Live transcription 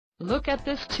Look at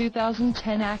this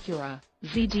 2010 Acura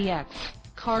ZDX.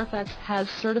 Carfax has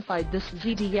certified this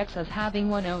ZDX as having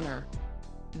one owner.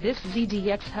 This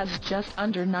ZDX has just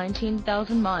under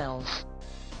 19,000 miles.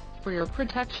 For your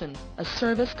protection, a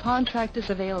service contract is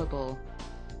available.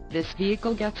 This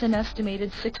vehicle gets an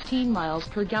estimated 16 miles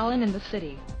per gallon in the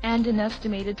city, and an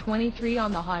estimated 23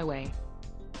 on the highway.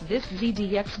 This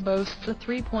ZDX boasts a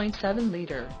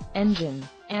 3.7-liter engine,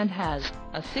 and has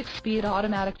a 6-speed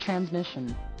automatic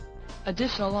transmission.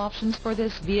 Additional options for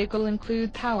this vehicle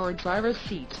include power driver's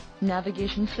seat,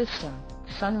 navigation system,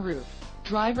 sunroof,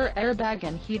 driver airbag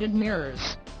and heated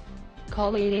mirrors.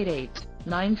 Call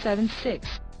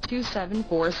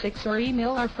 888-976-2746 or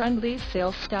email our friendly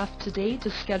sales staff today to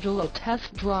schedule a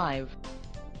test drive.